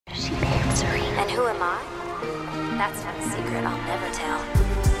And who am I? That's not a secret I'll never tell.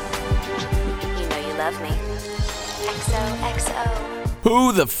 You know you love me. XOXO.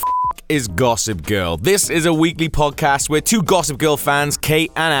 Who the f*** is Gossip Girl? This is a weekly podcast where two Gossip Girl fans,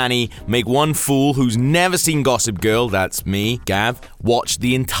 Kate and Annie, make one fool who's never seen Gossip Girl, that's me, Gav, watch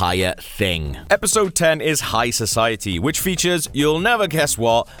the entire thing. Episode 10 is High Society, which features, you'll never guess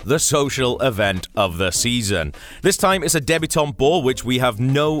what, the social event of the season. This time it's a debutante ball, which we have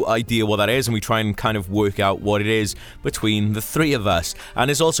no idea what that is, and we try and kind of work out what it is between the three of us. And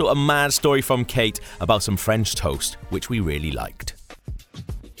there's also a mad story from Kate about some French toast, which we really liked.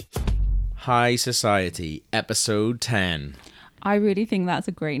 High Society, episode 10. I really think that's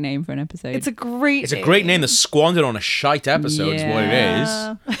a great name for an episode. It's a great name that's squandered on a shite episode, is what it is.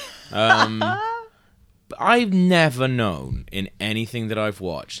 But I've never known in anything that I've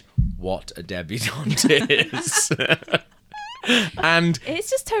watched what a debutante is. And it's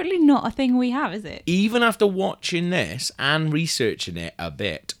just totally not a thing we have, is it? even after watching this and researching it a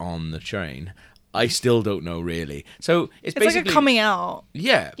bit on the train, I still don't know really. So it's basically like a coming out.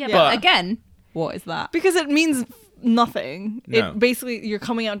 Yeah, Yeah, but but again, what is that? Because it means nothing. No. It basically, you're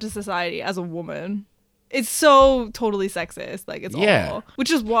coming out to society as a woman. It's so totally sexist. Like, it's awful.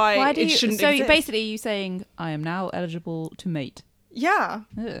 Which is why Why do it you? shouldn't So exist. basically, you saying I am now eligible to mate. Yeah.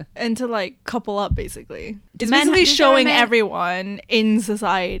 Ugh. And to, like, couple up, basically. It's men- basically does showing there a man- everyone in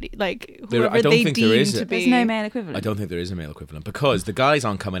society, like, There- whoever I don't they think there deem is to a- be. There's no male equivalent. I don't think there is a male equivalent because the guys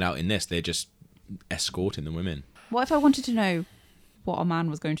aren't coming out in this. They're just escorting the women. What if I wanted to know what a man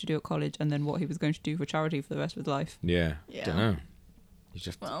was going to do at college and then what he was going to do for charity for the rest of his life? Yeah. Yeah. Don't know. You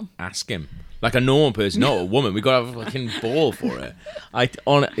just Well. ask him. Like a normal person, not a woman. We got to have a fucking ball for it.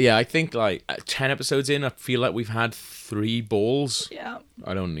 I think like 10 episodes in, I feel like we've had 3 balls. Yeah.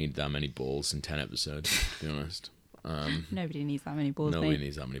 I don't need that many balls in 10 episodes, to be honest. Nobody needs that many balls. Nobody mate.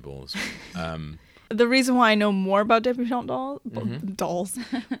 needs that many balls. The reason why I know more about debutante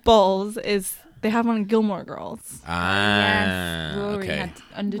balls is they have one in Gilmore Girls. Yes, Rory okay. had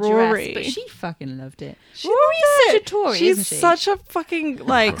under Rory. duress, but she fucking loved it. She Rory's loved such it. a Tory, She's isn't she? such a fucking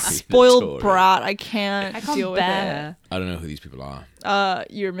like Rory's a spoiled Tory. brat. I can't, I can't deal with bear I don't know who these people are.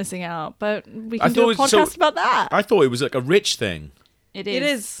 it. You're missing out, but we I can do a thought it- so- podcast about that. I thought it was like a rich thing. It is. It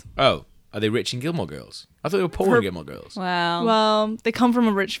is. Oh, are they rich in Gilmore Girls? I thought they were poor in Gilmore Girls. Well, Well, they come from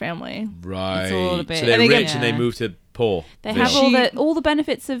a rich family. Right. It's all a bit- So they're And they rich get- and they move to poor. they Village. have all the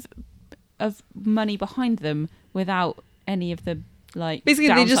benefits of money behind them without any of the like. Basically,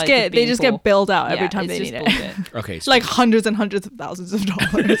 they just downsides get of being poor. bailed out Yeah, every time it's they just need it. bullshit. Okay. It's like hundreds and hundreds of thousands of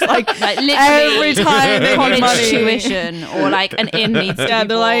dollars. Like, Like literally every time they need college money. tuition or like an inn needs to Yeah, be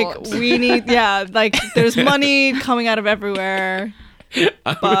they're like, bought. we need. Yeah, like there's money coming out of everywhere.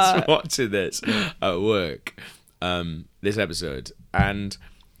 I was watching this at work, this episode, and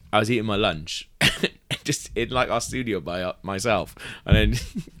I was eating my lunch just in like our studio by myself, and then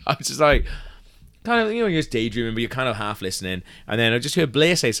I was just like, kind of, you're just daydreaming, but you're kind of half listening, and then I just heard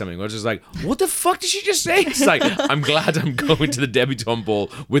Blair say something. I was just like, what the fuck did she just say? It's like, I'm glad I'm going to the debutante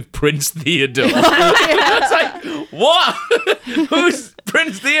ball with Prince Theodore. I was like, what? Who's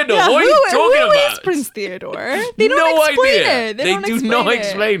Prince Theodore? Yeah, what are you talking who about? is Prince Theodore? They don't No explain idea. it. They don't do not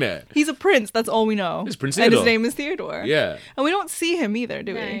explain it. He's a prince. That's all we know. It's Prince And Theodore. his name is Theodore. Yeah. And we don't see him either,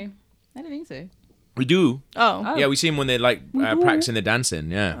 do No, we? I don't think so. We do. Oh. Yeah, we see him when they're like practicing their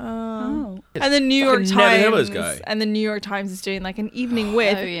dancing. Yeah. Oh. And the New York Fucking never heard of Times. this guy. And the New York Times is doing like an evening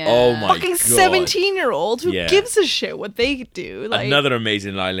with Oh yeah. Oh my fucking god. 17-year-olds. Who Yeah. gives a shit what they do? Like, Another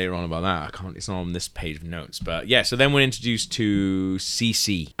amazing line later on about that. I can't. It's not on this page of notes, but yeah. So then we're introduced to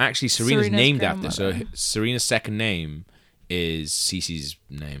Cece. Actually, Serena's named after. So grandmother. Serena's second name is Cece's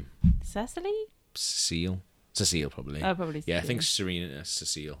name. Cecily? Cecile, probably. Oh, probably Yeah, I Cecile. think Serena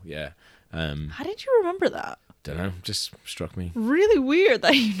Cecile. Yeah. How did you remember that? Don't know. Just struck me. Really weird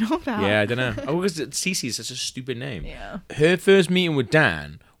that you know that. Yeah, I don't know. Oh, because Cece is such a stupid name. Yeah. Her first meeting with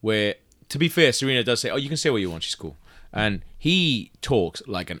Dan, where, to be fair, Serena does say, oh, you can say what you want, she's cool. And he talks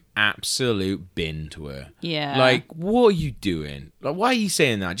like an absolute bin to her. Yeah. Like, what are you doing? Like, why are you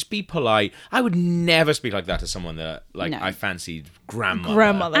saying that? Just be polite. I would never speak like that to someone that, like, No. I fancied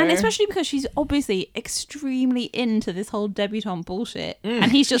grandmother. And especially because she's obviously extremely into this whole debutante bullshit. And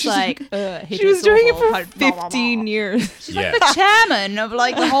he's just like, She was doing it for 15 years. She's Yeah. like the chairman of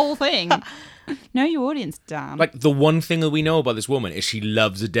like the whole thing. Know your audience, damn. Like, the one thing that we know about this woman is she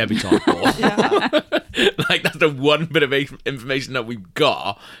loves a debutante ball. Like, that's the one bit of information that we've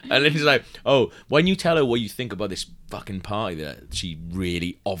got. And then she's like, oh, when you tell her what you think about this fucking party that she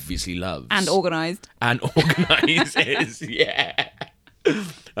really obviously loves. and organised. And organizes, yeah.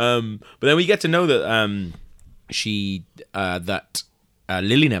 But then we get to know that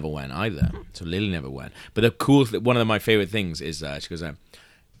Lily never went either. So Lily never went. But the cool, one of my favorite things is she goes,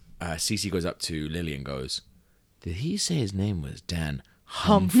 Cece goes up to Lily and goes, "Did he say his name was Dan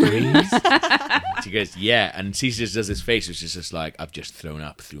Humphreys?" She goes, "Yeah," and Cece just does this face, which is just like, "I've just thrown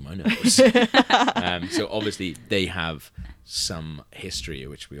up through my nose." So obviously they have some history,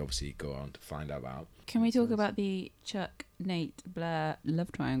 which we obviously go on to find out about. Can we talk about the Chuck, Nate, Blair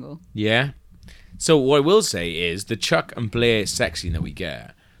love triangle? Yeah. So what I will say is the Chuck and Blair sex scene that we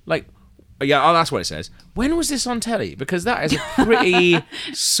get, like, yeah, oh, that's what it says. When was this on telly? Because that is a pretty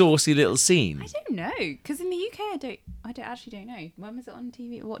saucy little scene. I don't know, because in the UK, I actually don't know. When was it on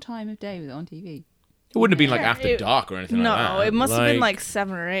TV? What time of day was it on TV? It wouldn't have been like after dark or anything like that. No, it must have been like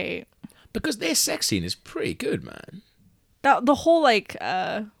 7 or 8. Because their sex scene is pretty good, man. The whole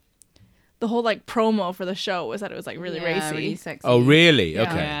promo for the show was that it was like really racy. Really sexy. Oh, really? Yeah.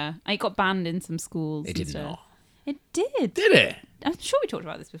 Okay. Yeah, it got banned in some schools. It and did stuff. not. It did. Did it? I'm sure we talked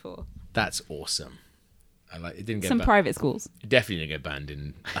about this before. That's awesome. I like. It didn't get Some private schools. It definitely didn't get banned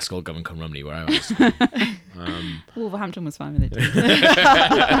in a school government Cumrumney where I was. Wolverhampton was fine with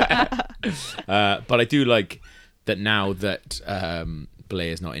it. But I do like that now that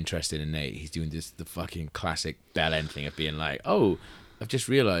Blair's not interested in Nate. He's doing the fucking classic bell end thing of being like, "Oh, I've just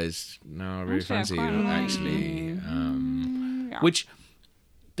realised now I really Actually, I fancy you." quite like Actually, Yeah. which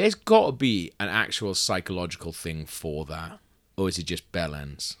there's got to be an actual psychological thing for that, or is it just bell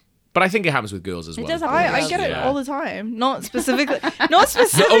ends? But I think it happens with girls as well. does happen with I girls, get it Yeah. all the time. Not specifically.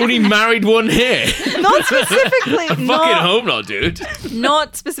 The only married one here. Not specifically. Fucking not, home now, dude.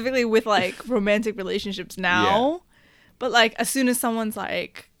 not specifically with like romantic relationships now, but like as soon as someone's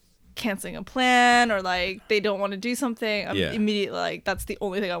like canceling a plan or like they don't want to do something, I'm immediately like, that's the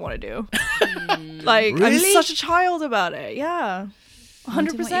only thing I want to do. Like I'm Really? such a child about it. Yeah,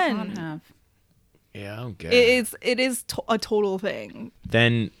 Wanting what you 100%. can't have. Yeah, I don't get it. It is a total thing.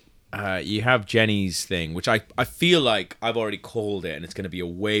 Then you have Jenny's thing, which I feel like I've already called it, and it's going to be a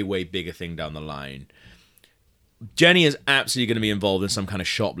way, way bigger thing down the line. Jenny is absolutely going to be involved in some kind of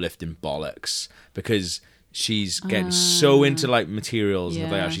shoplifting bollocks because she's getting so into like materials and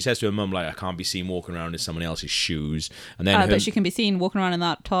stuff like that. She says to her mum, like, "I can't be seen walking around in someone else's shoes." And then But she can be seen walking around in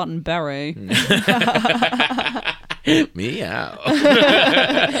that tartan beret. meow.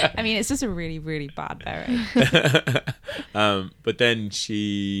 I mean, it's just a really, really bad beret. But then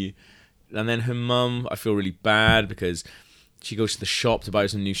her mum, I feel really bad because she goes to the shop to buy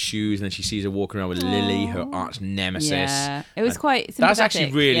some new shoes, and then she sees her walking around with Lily, her arch nemesis. Yeah, it was quite sympathetic. That's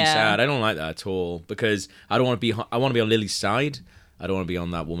actually really yeah. sad. I don't like that at all because I don't want to be. I want to be on Lily's side. I don't want to be on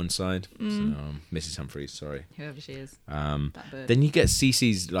that woman's side. So, Mrs. Humphreys, sorry. Whoever she is. That bird. Then you get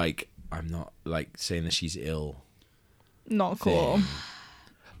Cece's like, I'm not like saying that she's ill. Not cool.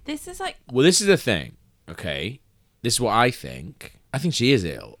 This is like... Well, this is the thing, okay? This is what I think. I think she is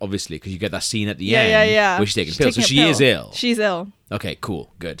ill, obviously, because you get that scene at the end where she's taking pills. So she is ill. She's ill. Okay,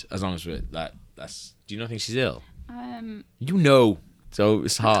 cool, good. As long as that's... Do you not think she's ill? You know, so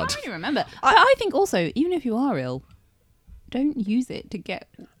it's I hard. don't really remember. I think also, even if you are ill, don't use it to get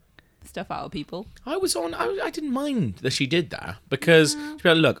stuff out of people. I didn't mind that she did that because she'd be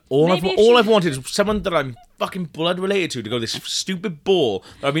like, look, all Maybe I've wanted is someone that I'm fucking blood related to go to this stupid ball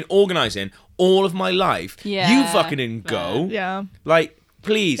that I've been organising all of my life. Yeah, You fucking didn't go. Yeah. Like,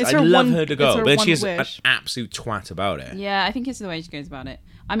 please, It's I'd her love one- her to it's go. her But then one she's wish. an absolute twat about it. Yeah, I think it's the way she goes about it.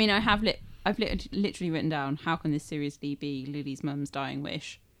 I mean, I've literally written down, how can this seriously be Lily's mum's dying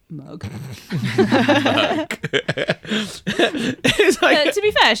wish? Mug. It's like, To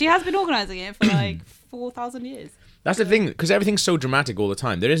be fair, she has been organising it for like 4,000 years. that's the thing, because everything's so dramatic all the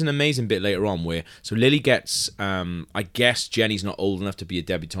time. There is an amazing bit later on where, so Lily gets, I guess Jenny's not old enough to be a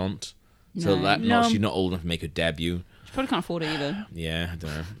debutante. So No. she's not old enough to make her debut. She probably can't afford it either. Yeah, I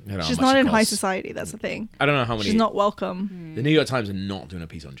don't know. I don't know She's how much not it in high costs. society. That's the thing. I don't know how many. She's not welcome. The New York Times are not doing a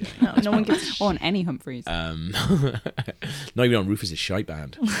piece on Jenny. No one gives. Or on any Humphreys. Not even on Rufus's shite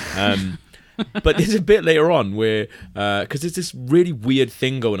band. But there's a bit later on where, because there's this really weird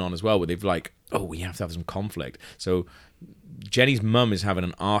thing going on as well, where they've like, oh, we have to have some conflict. So Jenny's mum is having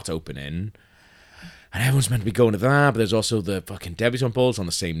an art opening, and everyone's meant to be going to that, but there's also the fucking debutante balls on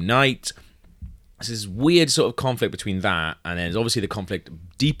the same night. There's this weird sort of conflict between that, and then there's obviously the conflict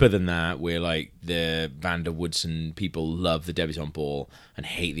deeper than that, where like the Van der Woodsen people love the debutante ball and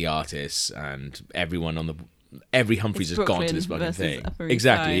hate the artists, and everyone on the every Humphreys It's has gone to Brooklyn this fucking versus thing. Upper East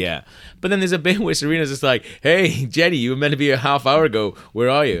Exactly, Side. yeah. But then there's a bit where Serena's just like, hey, Jenny, you were meant to be a half hour ago. Where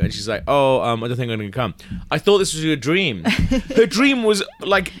are you? And she's like, oh, I don't think I'm going to come. I thought this was your dream. Her dream was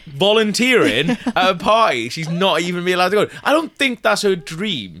like volunteering at a party. She's not even being allowed to go. I don't think that's her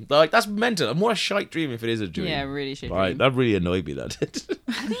dream. Like, that's mental. A more shite dream if it is a dream. Yeah, really shit Right, dream. that really annoyed me, that did.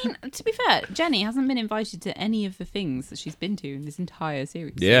 I mean, to be fair, Jenny hasn't been invited to any of the things that she's been to in this entire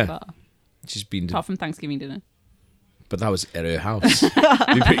series Yeah. so far. She's been... Apart from Thanksgiving dinner. But that was at her house. It'd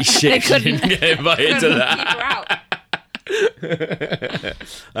be pretty shit if she didn't get invited to that.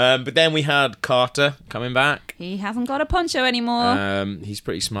 But then we had Carter coming back. He hasn't got a poncho anymore. He's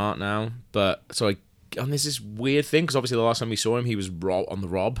pretty smart now. But and there's this weird thing, because obviously the last time we saw him, he was on the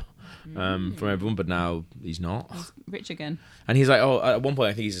rob from everyone, but now he's not. He's rich again. And he's like, at one point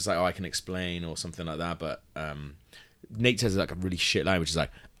I think he's just like, I can explain or something like that. But Nate says like a really shit line, which is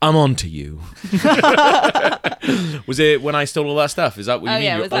like, I'm on to you. Was it when I stole all that stuff? Is that what you mean?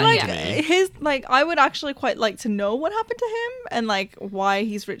 yeah, You're was that- on yeah. to me? I would actually quite like to know what happened to him and like why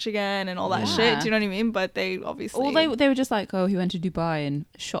he's rich again and all that shit. Do you know what I mean? But they obviously Or they were just like, oh, he went to Dubai and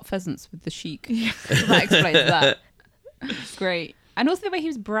shot pheasants with the sheik. That explains that. Great. And also the way he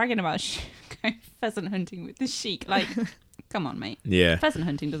was bragging about going pheasant hunting with the sheik. Like, come on, mate. Yeah. Pheasant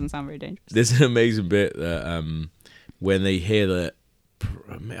hunting doesn't sound very dangerous. There's an amazing bit that when they hear that,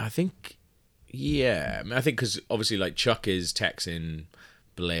 I think because obviously like Chuck is texting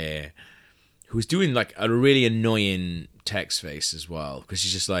Blair, who's doing like a really annoying text face as well, because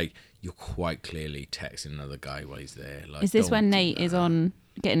she's just like, you're quite clearly texting another guy while he's there. Like, Is this don't when do Nate is that. on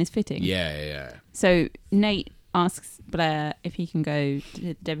getting his fitting? Yeah. So Nate asks Blair if he can go to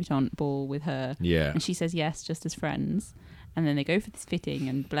the debutante ball with her. Yeah. And she says yes, just as friends. And then they go for this fitting,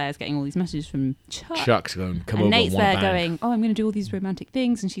 and Blair's getting all these messages from Chuck. Chuck's going, come and over Nate's and there want a bang. going, oh, I'm going to do all these romantic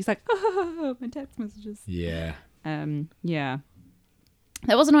things. And she's like, oh, my text messages. Yeah. Yeah.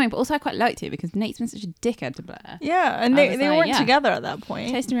 That was annoying, but also I quite liked it because Nate's been such a dickhead to Blair. Yeah, and I they was they like, weren't yeah. together at that point.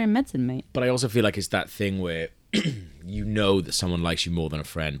 Taste your own medicine, mate. But I also feel like it's that thing where you know that someone likes you more than a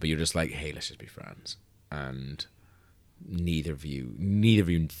friend, but you're just like, hey, let's just be friends. And neither of you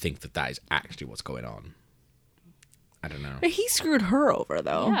think that is actually what's going on. I don't know. But he screwed her over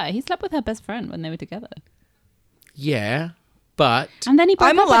though. Yeah, he slept with her best friend when they were together. Yeah, but And then he broke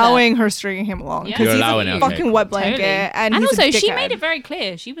I'm up with her. allowing her stringing him along Yeah. because You're he's allowing a it, fucking okay. wet blanket, Totally. and And he's also, a she dickhead. made it very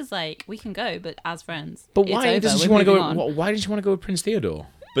clear. She was like, we can go, but as friends. But It's why over. doesn't she We're want to go? moving on. Why did she want to go with Prince Theodore?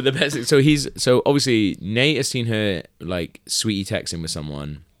 But the best, so obviously Nate has seen her like sweetie texting with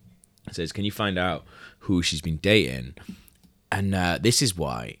someone. Says, can you find out who she's been dating? And this is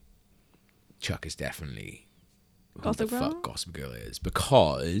why Chuck is definitely who Gossip the Girl? fuck Gossip Girl is,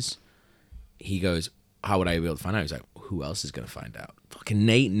 because he goes, how would I be able to find out? He's like, who else is gonna find out? Fucking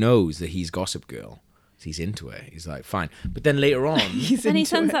Nate knows that he's Gossip Girl. He's into it. He's like, fine. But then later on, Then he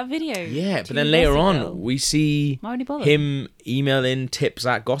sends that video. yeah, but to then later Gossip on, Girl. we see Why would he bother? him emailing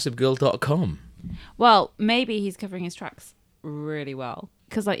tips@gossipgirl.com. Well, maybe he's covering his tracks really well.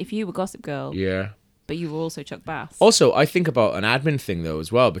 Because like, if you were Gossip Girl, Yeah. but you were also Chuck Bass. Also, I think about an admin thing though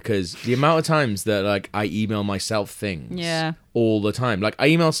as well, because the amount of times that like I email myself things Yeah. all the time. Like I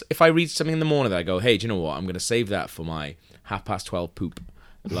email, if I read something in the morning that I go, hey, do you know what? I'm going to save that for my 12:30 poop.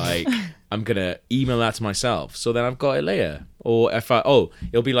 Like I'm going to email that to myself. So then I've got it later. Or if it'll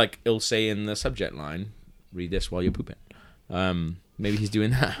be like, it'll say in the subject line, read this while you're pooping. Maybe he's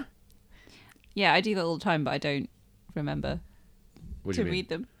doing that. Yeah, I do that all the time, but I don't remember What do to you mean? read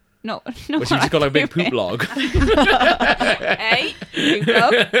them. No. Well, she's just got like a big poop log. Hey, poop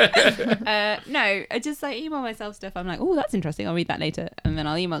log. No, I just like email myself stuff. I'm like, oh, that's interesting. I'll read that later, and then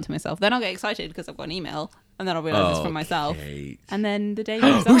I'll email it to myself. Then I'll get excited because I've got an email, and then I'll realize it's from myself. Okay. And then the day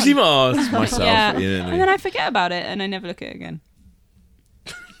moves Who's on. email? It's myself. Yeah, Yeah. and then I forget about it, and I never look at it again.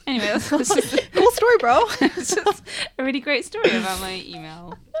 Anyway, that's just, Cool story, bro. it's just a really great story about my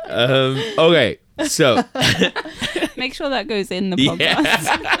email. Okay, so Make sure that goes in the Yeah.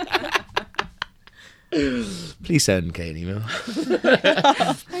 podcast. please send Kate an email.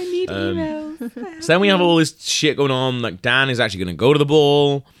 I need emails. So then we have all this shit going on. Like Dan is actually going to go to the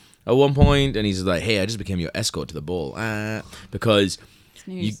ball at one point, and he's like, "Hey, I just became your escort to the ball," because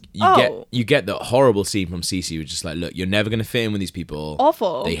you Oh. get the horrible scene from Cece, which is just like, "Look, you're never going to fit in with these people.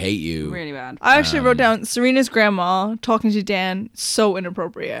 Awful. They hate you." Really bad. I actually wrote down Serena's grandma talking to Dan. So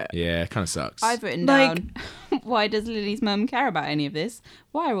inappropriate. Yeah, it kind of sucks. I've written Like- down, why does Lily's mum care about any of this?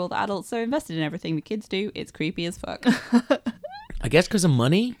 Why are all the adults so invested in everything the kids do? It's creepy as fuck. I guess because of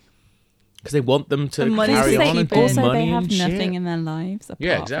money, because they want them to The money's carry to on and keep do it. also, money they have and shit. nothing in their lives apart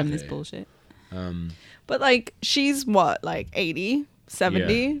Yeah, from this exactly. bullshit. But like, she's what, like 80?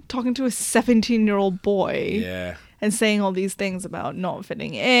 70 talking to a 17-year-old boy Yeah. and saying all these things about not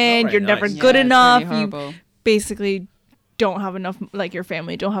fitting in. Not very You're never nice. good Yeah, it's enough. really You horrible. basically don't have enough, like your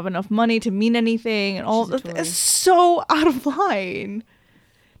family don't have enough money to mean anything, and all She's a that. Tory. It's so out of line.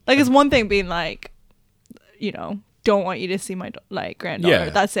 Like, it's one thing being like, you know, don't want you to see my granddaughter. Yeah.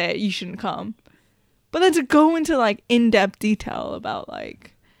 That's it. You shouldn't come. But then to go into like in-depth detail about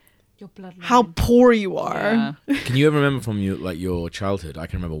like Your bloodline. how poor you are. Yeah. Can you ever remember from your childhood? I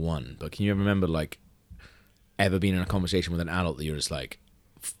can remember one, but can you ever remember like ever being in a conversation with an adult that you're just like,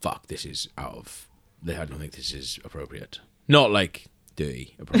 fuck, this is out of. I don't think this is appropriate. Not like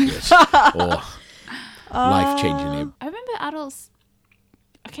dirty appropriate or life changing. I remember adults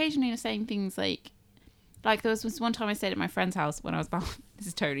occasionally saying things like there was this one time I stayed at my friend's house when I was about, this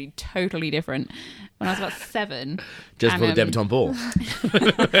is totally different, when I was about 7. Just and, for the debutante ball.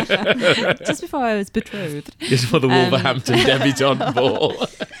 just before I was betrothed. Just for the Wolverhampton debutante ball.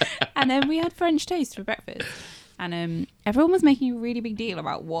 And then we had French toast for breakfast. And everyone was making a really big deal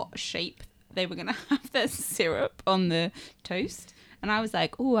about what shape they were going to have their syrup on the toast. And I was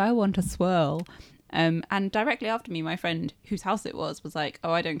like, oh, I want a swirl. And directly after me, my friend whose house it was like,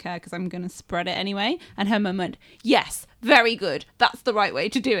 oh, I don't care because I'm going to spread it anyway. And her mum went, yes, very good. That's the right way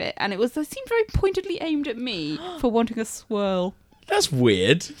to do it. And it seemed very pointedly aimed at me for wanting a swirl. That's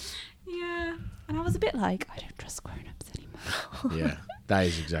weird. Yeah. And I was a bit like, I don't trust grown-ups anymore. Yeah, that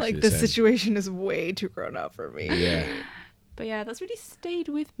is exactly Like, the the same. situation is way too grown up for me. Yeah. But yeah, that's really stayed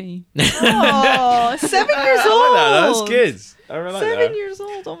with me. Oh, 7 years I old. like that. That's good. I really like 7 that. years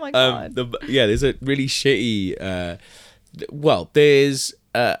old. Oh my god. There's a really shitty. There's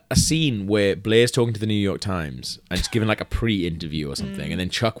a scene where Blair's talking to the New York Times and just giving like a pre-interview or something, and then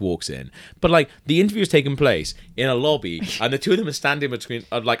Chuck walks in. But like the interview is taking place in a lobby, and the two of them are standing between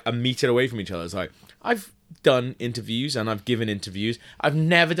like a meter away from each other. It's like, I've done interviews and I've given interviews. I've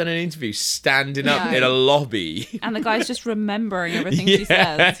never done an interview standing up No. in a lobby. And the guy's just remembering everything she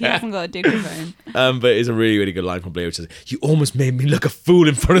says. He hasn't got a dictaphone. But it's a really, really good line from Blair, which says, "You almost made me look a fool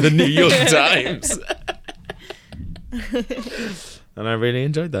in front of the New York Times." And I really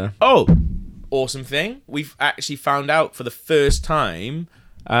enjoyed that. Oh, awesome thing. We've actually found out for the first time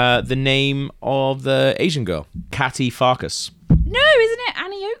the name of the Asian girl, Kati Farkas. No, isn't it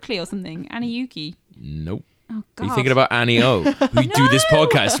Annie Oakley or something? Annie Yuki. Nope. Oh, God. Are you thinking about Annie O, who you do this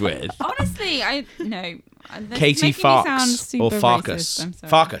podcast with? Honestly, no. Katie Farkas or Farkas. I'm sorry.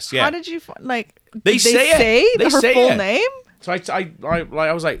 Farkas, yeah. How did you they They say it. They her say full it. name? So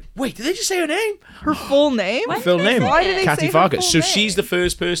I was like, wait, did they just say her name? Her full name? Why Full did they name. say Why did they Kati say her Farkas. full So she's name? the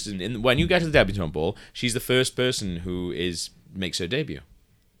first person when you get to the debutante ball. She's the first person who makes her debut.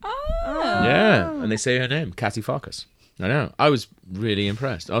 Oh. Yeah, and they say her name, Kati Farkas. I know. I was really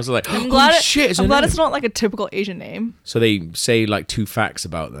impressed. I was like, I'm glad, shit, it's I'm her glad name. it's not like a typical Asian name. So they say like 2 facts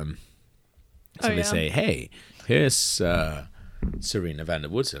about them. So Oh, they yeah. say, hey, here's Serena van der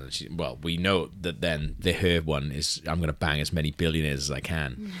Woodsen. And we know that then her one is, I'm going to bang as many billionaires as I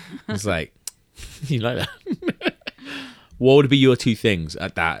can. It's like, you like that? What would be your 2 things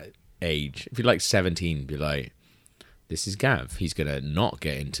at that age? If you're like 17, be like, this is Gav. He's going to not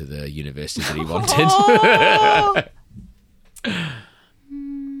get into the university that he wanted.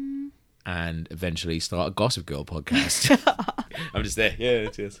 And eventually start a Gossip Girl podcast. I'm just there. Yeah,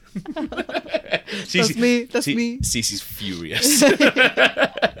 cheers. That's me. That's me. Cece's furious.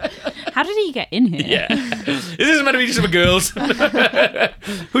 How did he get in here? Yeah. This isn't meant to be just for girls.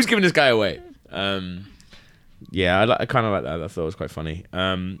 Who's giving this guy away? Yeah, I kind of like that. I thought it was quite funny.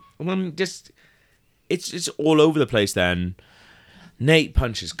 It's all over the place then. Nate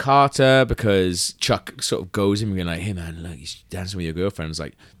punches Carter because Chuck sort of goes in and being like, hey man, look, you're dancing with your girlfriend. It's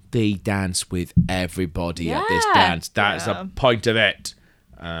like, they dance with everybody at this Yeah. dance. That's Yeah. the point of it.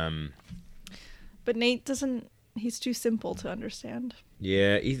 But Nate doesn't. He's too simple to understand.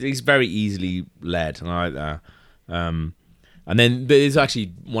 Yeah, he's very easily led, and I like that. And then there's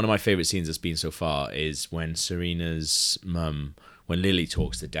actually one of my favourite scenes that's been so far is when Serena's mum, when Lily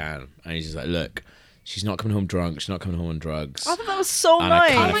talks to Dan, and he's just like, look, she's not coming home drunk, she's not coming home on drugs. I thought that was so And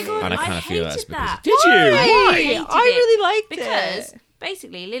nice. I Oh my God, and I I kind of feel that's hated because that. did you? Why? hated I really liked Because it.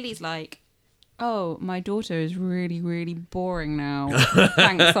 basically Lily's like, oh, my daughter is really, really boring now.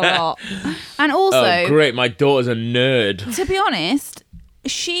 Thanks a lot. And also, Oh, great, my daughter's a nerd. to be honest,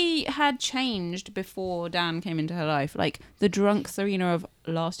 she had changed before Dan came into her life. Like the drunk Serena of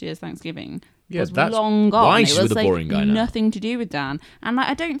last year's Thanksgiving Yeah, was that's long gone. why It she's was with a like boring guy now. nothing to do with Dan. And like,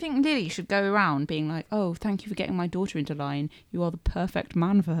 I don't think Lily should go around being like, "Oh, thank you for getting my daughter into line. You are the perfect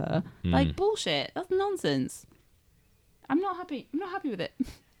man for her." Hmm. Like bullshit. That's nonsense. I'm not happy. I'm not happy with it.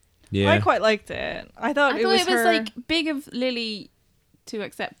 Yeah. I quite liked it. I thought I it thought was it was her. like big of Lily to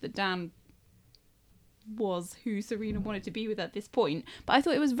accept that Dan was who Serena wanted to be with at this point. But I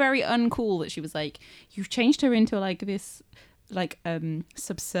thought it was very uncool that she was like, you've changed her into like this like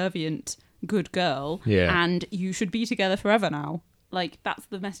subservient good girl, and you should be together forever now. Like, that's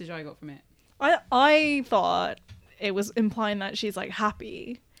the message I got from it. I thought it was implying that she's like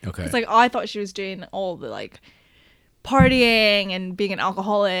happy. Okay. It's like I thought she was doing all the like partying and being an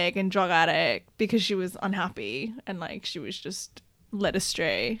alcoholic and drug addict because she was unhappy and like she was just led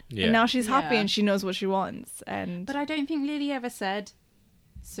astray. Yeah. And now she's happy Yeah. and she knows what she wants. And But I don't think Lily ever said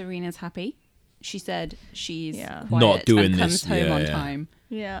Serena's happy. She said she's Yeah. quiet Not doing and comes this. home Yeah, on yeah. time.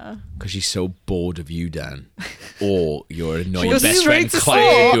 yeah. Because she's so bored of you, Dan. Or your annoying goes best straight friend to climbing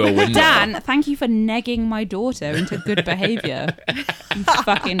school. through a window. Dan, thank you for negging my daughter into good behaviour. You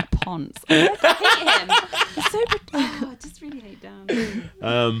fucking ponce. I hate him. He's so... I just really hate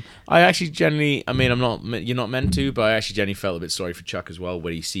Dan. I actually generally, I mean, you're not meant to, but I actually generally felt a bit sorry for Chuck as well,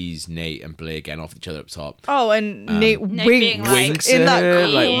 where he sees Nate and Blair getting off each other up top. Oh, and Nate Nate being winks, like- Winks in at that her,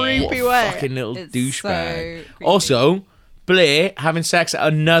 like, creepy what a way. fucking little It's douchebag. so creepy. Also, Blair having sex at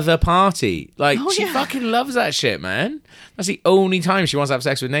another party. Like, Oh, she yeah. fucking loves that shit, man. That's the only time she wants to have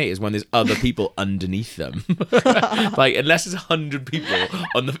sex with Nate is when there's other people underneath them. Like, unless there's 100 people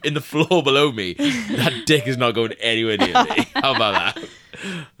in the floor below me, that dick is not going anywhere near me. How about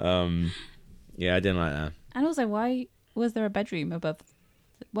that? Yeah, I didn't like that. And also, why was there a bedroom above?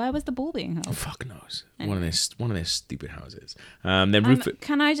 Where was the ball being held? Fuck knows. One of their stupid houses. Then Rufus.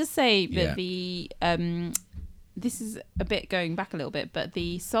 Can I just say that Yeah. the this is a bit going back a little bit, but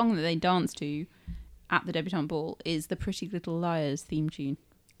the song that they dance to at the debutante ball is the Pretty Little Liars theme tune.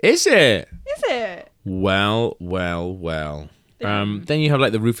 Is it? Is it? Well. Then you have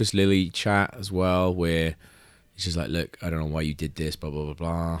like the Rufus Lily chat as well, where it's just like, look, I don't know why you did this, blah blah blah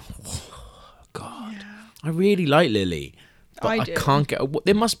blah. God, I really like Lily, but I I do. can't get.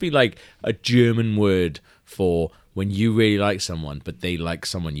 There must be like a German word for when you really like someone, but they like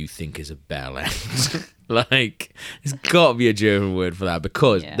someone you think is a bell end. Like, there's got to be a German word for that,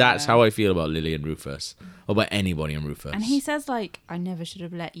 because Yeah. that's how I feel about Lily and Rufus, or about anybody in Rufus. And he says like, "I never should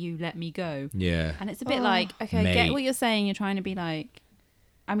have let me go." yeah. And it's a bit like, okay, I Mate. get what you're saying. You're trying to be like,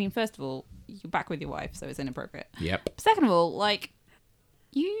 I mean, first of all, you're back with your wife, so it's inappropriate. Yep. Second of all, like,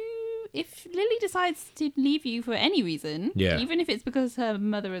 if Lily decides to leave you for any reason, Yeah. even if it's because her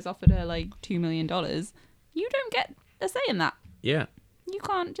mother has offered her like $2 million, you don't get a say in that. Yeah. You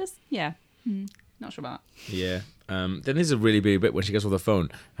can't just, not sure about that. Yeah. Then there's a really big bit when she gets off the phone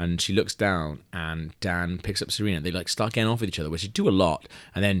and she looks down and Dan picks up Serena. They like start getting off with each other, which they do a lot.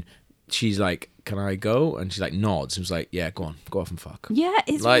 And then she's like, "Can I go?" And she like nods and was like, "Yeah, go on, go off and fuck." Yeah,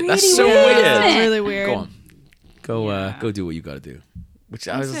 it's Like, really that's so weird. weird. Isn't It's it? really weird. Go on, go Yeah. go do what you got to do. Which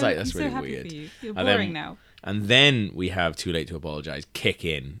I I'm was so- like, that's I'm really so happy weird. for you. You're And boring then- now. And then we have Too Late to Apologize kick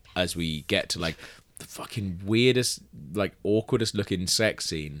in as we get to like the fucking weirdest, like awkwardest looking sex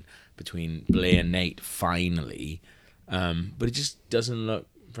scene between Blair and Nate finally. But it just doesn't look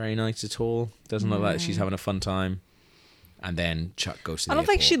very nice at all. Doesn't look like she's having a fun time. And then Chuck goes to the I don't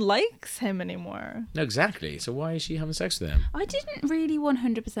think she airport. likes him anymore. No, exactly. So why is she having sex with him? I didn't really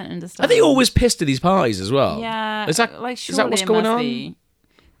 100% understand. Are they always pissed at these parties as well? Yeah. Is that like, is that what's surely it going must on? be.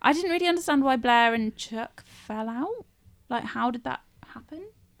 I didn't really understand why Blair and Chuck fell out. Like, how did that happen?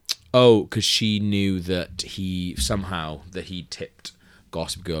 Oh, because she knew that he tipped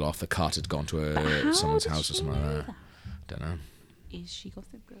Gossip Girl off. The cart had gone to how someone's did house or she something know like that. Don't know. Is she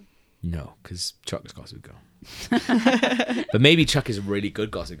Gossip Girl? No, because Chuck is Gossip Girl. But maybe Chuck is a really good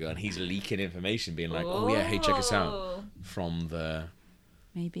Gossip Girl and he's leaking information, being like, "Oh yeah, hey, check us out." From the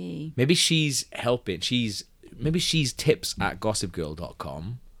maybe she's helping. Maybe she's tips at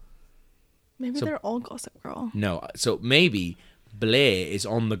gossipgirl.com. Maybe So- they're all Gossip Girl. No, so maybe Blair is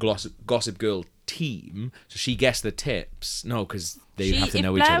on the Gossip Girl team, so she gets the tips. No, because they have to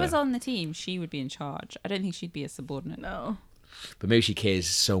know if each Blair other. was on the team, she would be in charge. I don't think she'd be a subordinate. No. But maybe she cares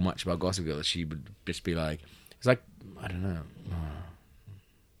so much about Gossip Girl that she would just be like, it's like, I don't know.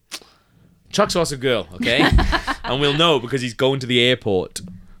 Chuck's Gossip Girl, okay? And we'll know because he's going to the airport.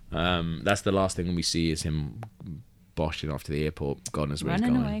 That's the last thing we see is him boshing off to the airport. God knows where he's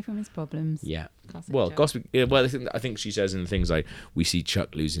Running going. away from his problems. Yeah. Classic Well, Chuck. Gossip. Yeah, well, I think she says in the things like we see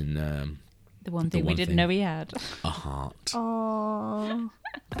Chuck losing The one thing we one didn't thing. know he had. a heart, Oh.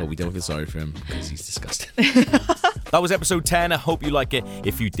 but we don't feel sorry for him because he's disgusting. That was episode 10. I hope you like it.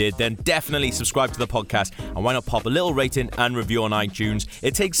 If you did, then definitely subscribe to the podcast. And why not pop a little rating and review on iTunes?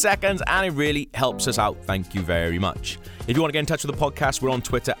 It takes seconds and it really helps us out. Thank you very much. If you want to get in touch with the podcast, we're on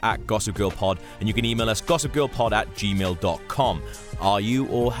Twitter at GossipGirlPod. And you can email us gossipgirlpod@gmail.com. Are you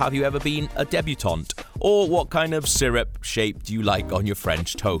or have you ever been a debutante? Or what kind of syrup shape do you like on your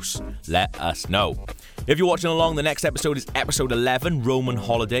French toast? Let us know. If you're watching along, the next episode is episode 11, Roman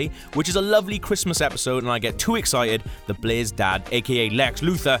Holiday, which is a lovely Christmas episode, and I get too excited that Blair's dad, aka Lex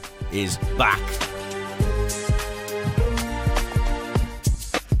Luthor, is back.